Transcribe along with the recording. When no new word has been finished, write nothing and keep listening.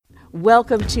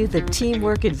Welcome to the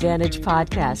Teamwork Advantage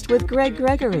podcast with Greg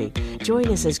Gregory. Join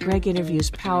us as Greg interviews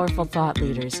powerful thought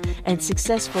leaders and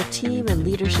successful team and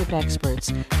leadership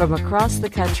experts from across the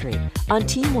country on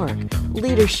teamwork,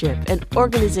 leadership, and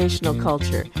organizational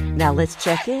culture. Now let's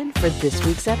check in for this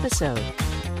week's episode.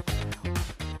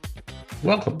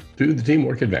 Welcome to the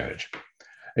Teamwork Advantage,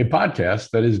 a podcast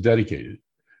that is dedicated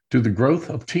to the growth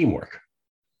of teamwork,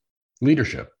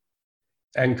 leadership,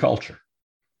 and culture.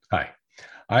 Hi.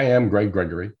 I am Greg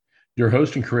Gregory, your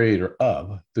host and creator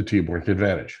of the Teamwork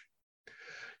Advantage.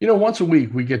 Once a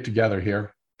week we get together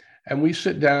here and we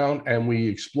sit down and we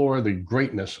explore the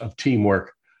greatness of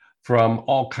teamwork from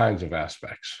all kinds of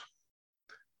aspects.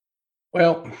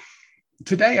 Well,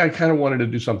 today I kind of wanted to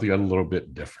do something a little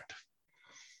bit different.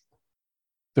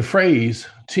 The phrase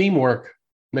teamwork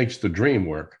makes the dream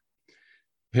work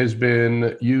has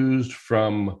been used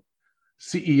from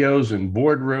CEOs in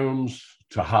boardrooms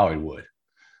to Hollywood.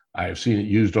 I have seen it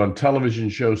used on television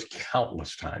shows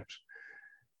countless times.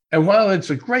 And while it's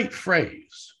a great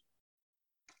phrase,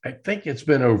 I think it's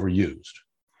been overused.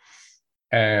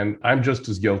 And I'm just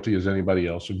as guilty as anybody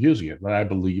else of using it. And I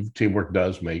believe teamwork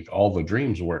does make all the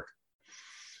dreams work.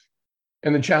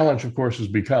 And the challenge, of course, has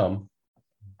become,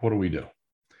 what do we do?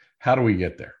 How do we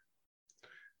get there?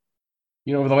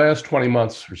 Over the last 20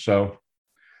 months or so,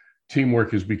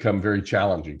 teamwork has become very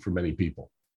challenging for many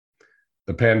people.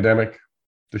 The pandemic,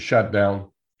 the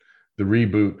shutdown, the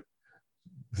reboot,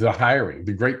 the hiring,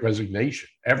 the great resignation,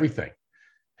 everything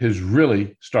is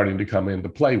really starting to come into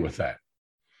play with that.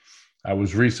 I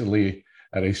was recently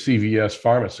at a CVS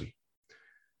pharmacy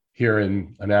here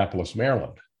in Annapolis,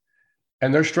 Maryland,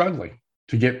 and they're struggling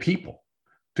to get people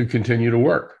to continue to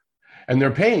work. And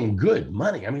they're paying good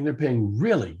money. I mean, they're paying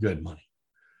really good money,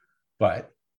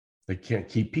 but they can't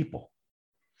keep people.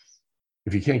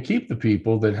 If you can't keep the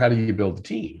people, then how do you build the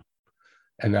team?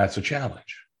 And that's a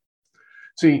challenge.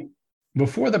 See,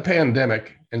 before the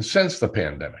pandemic and since the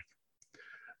pandemic,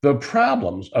 the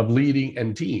problems of leading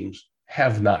and teams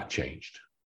have not changed.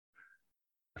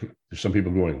 There's some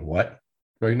people going, what,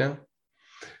 right now?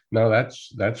 No,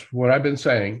 that's what I've been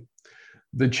saying.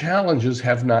 The challenges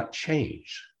have not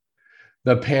changed.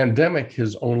 The pandemic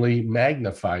has only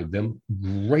magnified them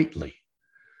greatly.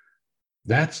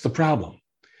 That's the problem.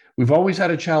 We've always had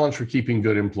a challenge for keeping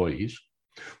good employees.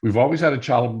 We've always had a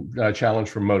challenge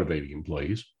for motivating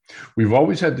employees. We've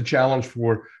always had the challenge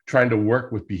for trying to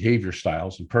work with behavior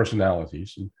styles and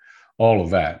personalities and all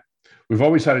of that. We've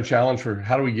always had a challenge for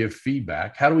how do we give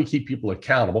feedback? How do we keep people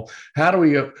accountable? How do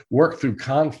we work through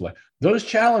conflict? Those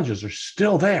challenges are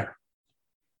still there.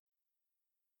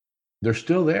 They're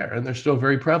still there and they're still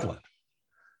very prevalent.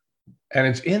 And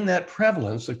it's in that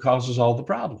prevalence that causes all the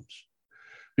problems.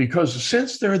 Because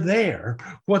since they're there,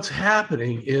 what's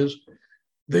happening is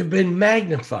they've been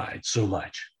magnified so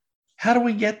much. How do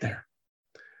we get there?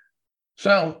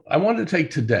 So I wanted to take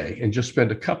today and just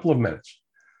spend a couple of minutes,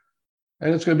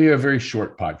 and it's going to be a very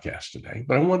short podcast today,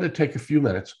 but I wanted to take a few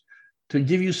minutes to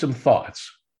give you some thoughts.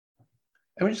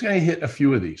 And we're just going to hit a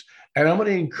few of these. And I'm going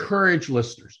to encourage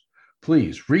listeners,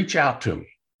 please reach out to me.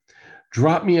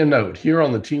 Drop me a note here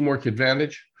on the Teamwork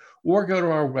Advantage or go to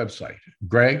our website,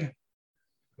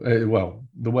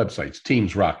 the website's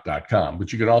teamsrock.com,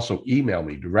 but you can also email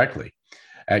me directly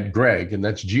at Greg, and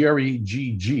that's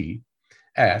GREGG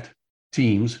at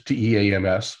teams,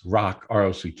 TEAMS, rock,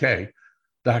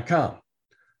 ROCK.com.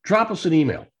 Drop us an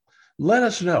email. Let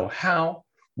us know how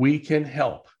we can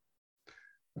help.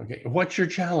 Okay, what your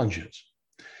challenge is.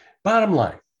 Bottom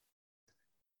line,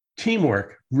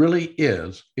 teamwork really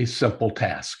is a simple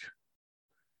task.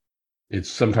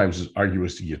 It's sometimes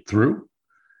arduous to get through,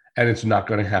 and it's not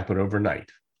going to happen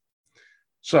overnight.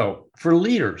 So for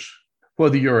leaders,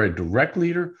 whether you're a direct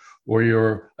leader or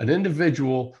you're an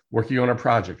individual working on a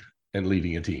project and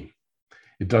leading a team,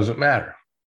 it doesn't matter.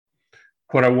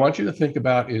 What I want you to think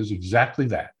about is exactly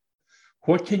that.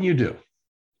 What can you do?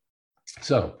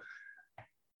 So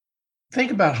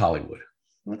think about Hollywood.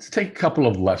 Let's take a couple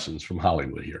of lessons from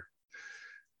Hollywood here.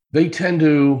 They tend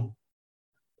to,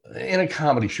 in a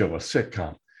comedy show, a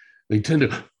sitcom, they tend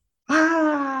to,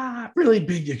 really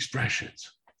big expressions.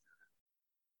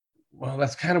 Well,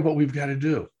 that's kind of what we've got to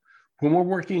do. When we're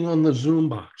working on the Zoom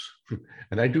box,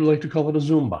 and I do like to call it a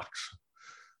Zoom box,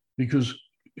 because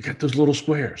you got those little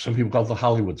squares. Some people call it the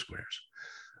Hollywood squares.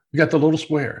 We got the little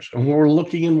squares. And when we're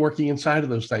looking and working inside of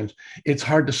those things, it's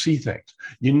hard to see things.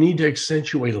 You need to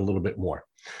accentuate a little bit more.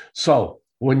 So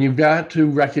when you've got to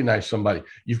recognize somebody,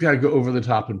 you've got to go over the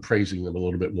top and praising them a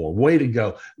little bit more. Way to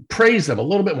go. Praise them a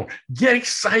little bit more. Get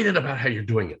excited about how you're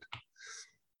doing it.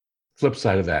 Flip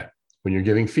side of that, when you're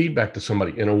giving feedback to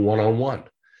somebody in a one-on-one,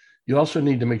 You also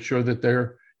need to make sure that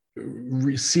they're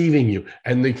receiving you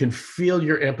and they can feel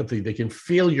your empathy. They can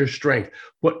feel your strength,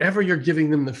 whatever you're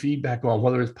giving them the feedback on,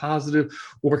 whether it's positive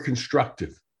or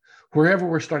constructive, wherever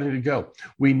we're starting to go.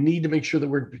 We need to make sure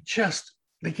that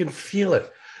they can feel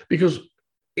it, because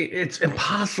it's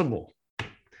impossible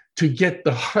to get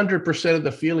the 100% of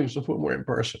the feelings of when we're in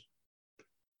person.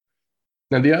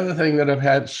 Now, the other thing that I've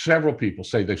had several people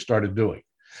say they started doing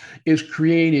is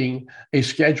creating a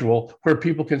schedule where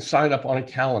people can sign up on a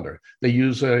calendar. They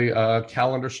use a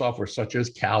calendar software such as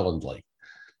Calendly,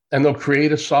 and they'll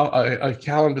create a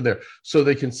calendar there so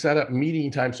they can set up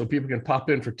meeting time so people can pop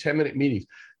in for 10-minute meetings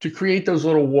to create those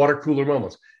little water cooler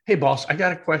moments. Hey, boss, I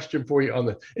got a question for you on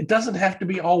this. It doesn't have to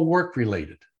be all work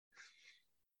related.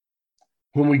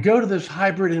 When we go to this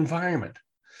hybrid environment,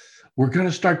 we're going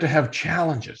to start to have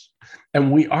challenges,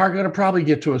 and we are going to probably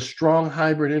get to a strong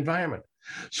hybrid environment.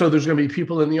 So there's going to be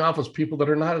people in the office, people that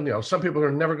are not in the office. Some people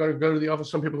are never going to go to the office.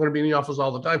 Some people are going to be in the office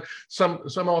all the time.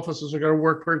 Some offices are going to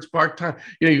work part-time.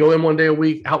 You go in one day a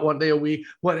week, out one day a week,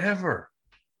 whatever.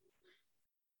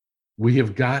 We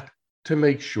have got to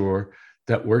make sure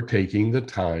that we're taking the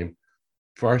time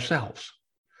for ourselves.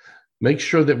 Make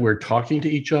sure that we're talking to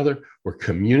each other, we're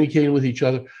communicating with each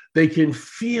other. They can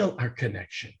feel our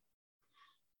connection.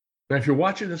 Now, if you're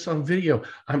watching this on video,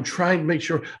 I'm trying to make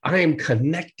sure I am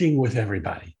connecting with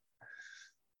everybody.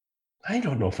 I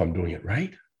don't know if I'm doing it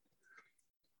right.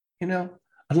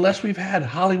 Unless we've had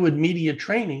Hollywood media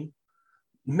training,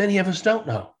 many of us don't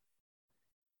know.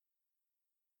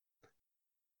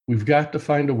 We've got to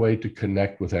find a way to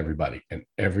connect with everybody, and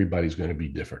everybody's going to be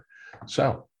different.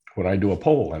 So when I do a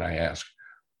poll and I ask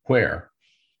where,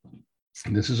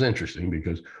 and this is interesting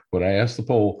because when I ask the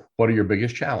poll, what are your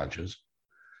biggest challenges?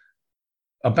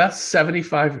 About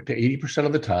 75 to 80%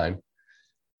 of the time,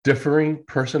 differing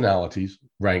personalities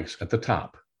ranks at the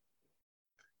top.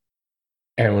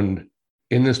 And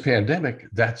in this pandemic,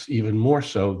 that's even more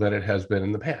so than it has been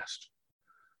in the past.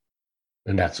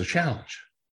 And that's a challenge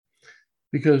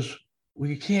because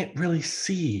we can't really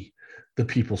see the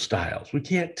people's styles. We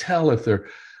can't tell if they're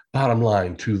bottom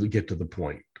line to get to the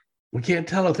point. We can't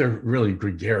tell if they're really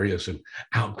gregarious and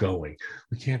outgoing.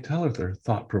 We can't tell if they're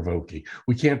thought-provoking.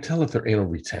 We can't tell if they're anal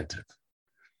retentive.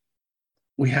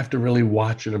 We have to really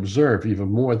watch and observe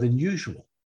even more than usual.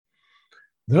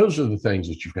 Those are the things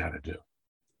that you've got to do.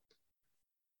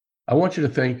 I want you to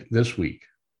think this week,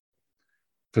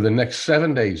 for the next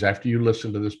 7 days after you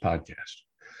listen to this podcast,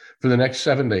 for the next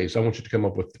 7 days, I want you to come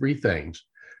up with 3 things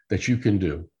that you can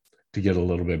do to get a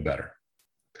little bit better.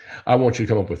 I want you to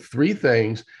come up with 3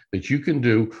 things that you can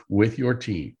do with your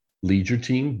team. Lead your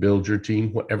team, build your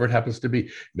team, whatever it happens to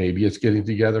be. Maybe it's getting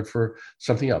together for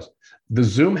something else. The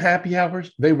Zoom happy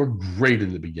hours, they were great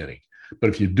in the beginning. But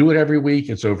if you do it every week,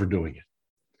 it's overdoing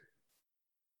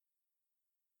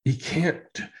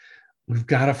it. We've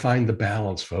got to find the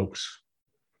balance, folks.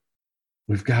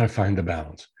 We've got to find the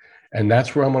balance. And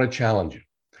that's where I'm going to challenge you.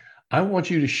 I want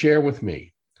you to share with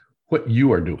me what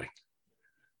you are doing.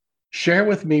 Share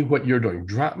with me what you're doing.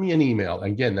 Drop me an email.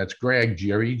 Again, that's Greg,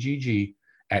 G-R-E-G-G,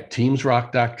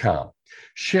 @teamsrock.com.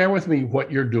 Share with me what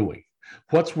you're doing.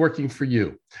 What's working for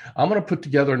you? I'm going to put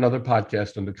together another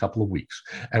podcast in a couple of weeks,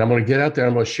 and I'm going to get out there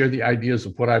and I'm going to share the ideas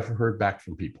of what I've heard back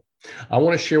from people. I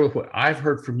want to share with what I've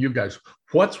heard from you guys.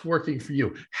 What's working for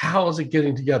you? How is it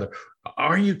getting together?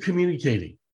 Are you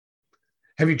communicating?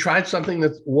 Have you tried something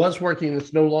that was working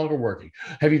that's no longer working?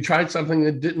 Have you tried something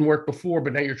that didn't work before,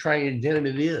 but now you're trying it again and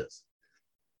it is?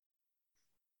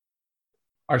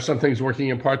 Are some things working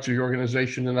in parts of your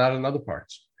organization and not in other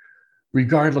parts,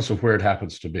 regardless of where it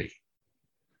happens to be?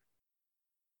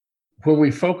 When we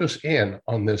focus in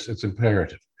on this, it's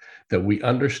imperative that we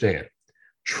understand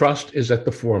trust is at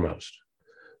the foremost.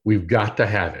 We've got to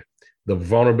have it. The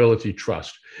vulnerability,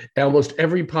 trust. Almost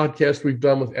every podcast we've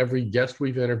done with every guest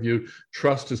we've interviewed,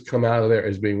 trust has come out of there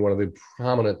as being one of the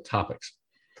prominent topics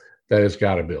that has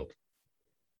got to build.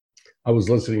 I was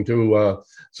listening to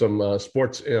some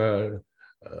sports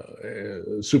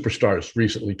superstars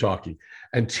recently talking,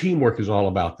 and teamwork is all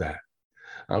about that.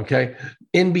 Okay.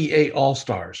 NBA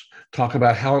All-Stars talk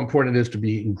about how important it is to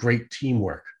be in great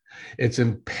teamwork. It's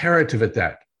imperative at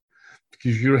that.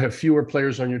 Because you have fewer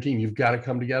players on your team. You've got to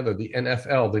come together. The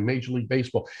NFL, the Major League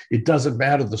Baseball, it doesn't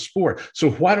matter the sport. So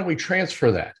why don't we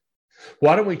transfer that?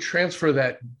 Why don't we transfer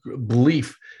that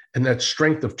belief and that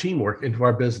strength of teamwork into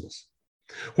our business?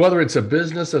 Whether it's a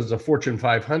business as a Fortune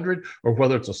 500 or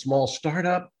whether it's a small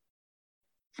startup,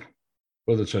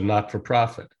 whether it's a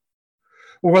not-for-profit,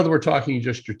 or whether we're talking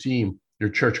just your team, your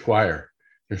church choir,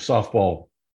 your softball,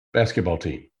 basketball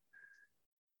team,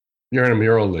 you're in a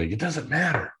mural league, it doesn't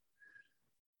matter.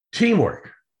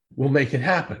 Teamwork we'll make it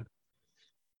happen.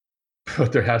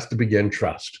 But there has to begin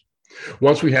trust.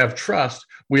 Once we have trust,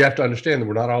 we have to understand that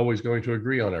we're not always going to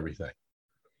agree on everything.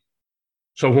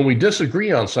 So when we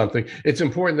disagree on something, it's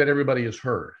important that everybody is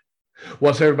heard.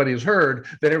 Once everybody is heard,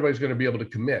 then everybody's going to be able to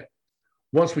commit.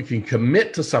 Once we can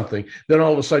commit to something, then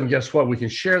all of a sudden, guess what? We can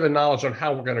share the knowledge on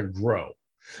how we're going to grow.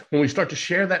 When we start to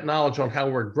share that knowledge on how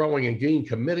we're growing and getting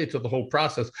committed to the whole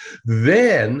process,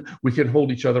 then we can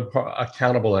hold each other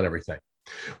accountable on everything.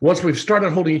 Once we've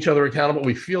started holding each other accountable,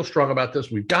 we feel strong about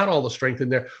this, we've got all the strength in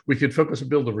there, we can focus and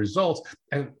build the results,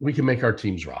 and we can make our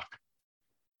teams rock.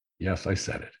 Yes, I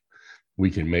said it. We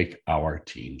can make our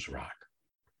teams rock.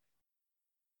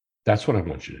 That's what I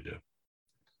want you to do.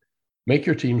 Make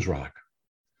your teams rock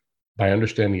by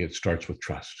understanding it starts with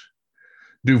trust.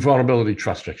 Do vulnerability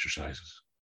trust exercises.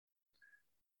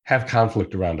 Have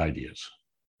conflict around ideas.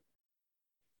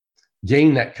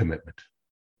 Gain that commitment.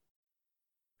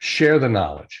 Share the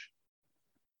knowledge.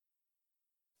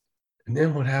 And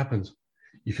then what happens?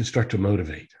 You can start to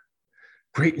motivate.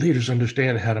 Great leaders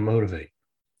understand how to motivate.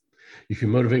 You can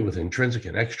motivate with intrinsic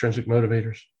and extrinsic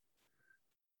motivators.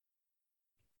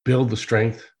 Build the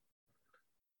strength.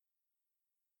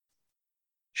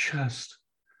 Just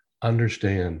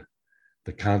understand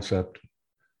the concept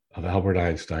of Albert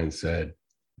Einstein said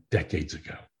decades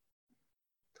ago.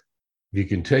 If you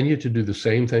continue to do the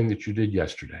same thing that you did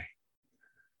yesterday,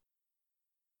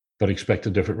 but expect a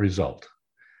different result,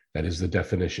 that is the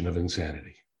definition of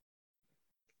insanity.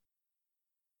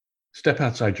 Step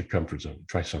outside your comfort zone.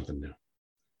 Try something new.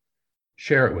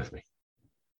 Share it with me.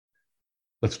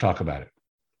 Let's talk about it.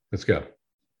 Let's go.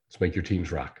 Let's make your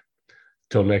teams rock.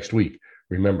 Till next week,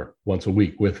 remember, once a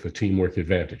week with the Teamwork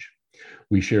Advantage.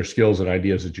 We share skills and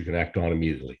ideas that you can act on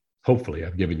immediately. Hopefully,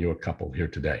 I've given you a couple here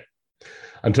today.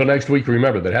 Until next week,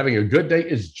 remember that having a good day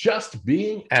is just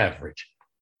being average.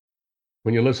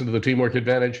 When you listen to the Teamwork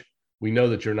Advantage, we know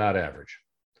that you're not average.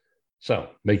 So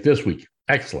make this week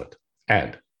excellent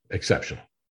and exceptional.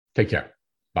 Take care.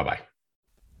 Bye-bye.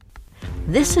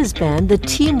 This has been the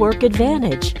Teamwork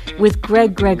Advantage with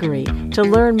Greg Gregory. To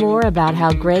learn more about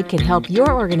how Greg can help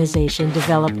your organization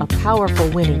develop a powerful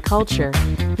winning culture,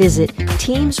 visit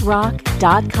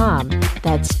teamsrock.com.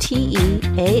 That's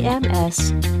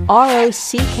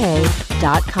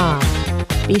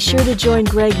TEAMSROCK.com. Be sure to join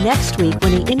Greg next week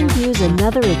when he interviews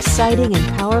another exciting and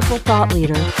powerful thought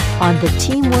leader on the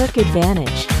Teamwork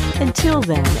Advantage. Until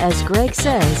then, as Greg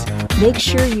says, make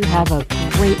sure you have a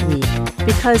great week,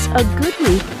 because a good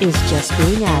week is just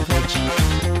being average.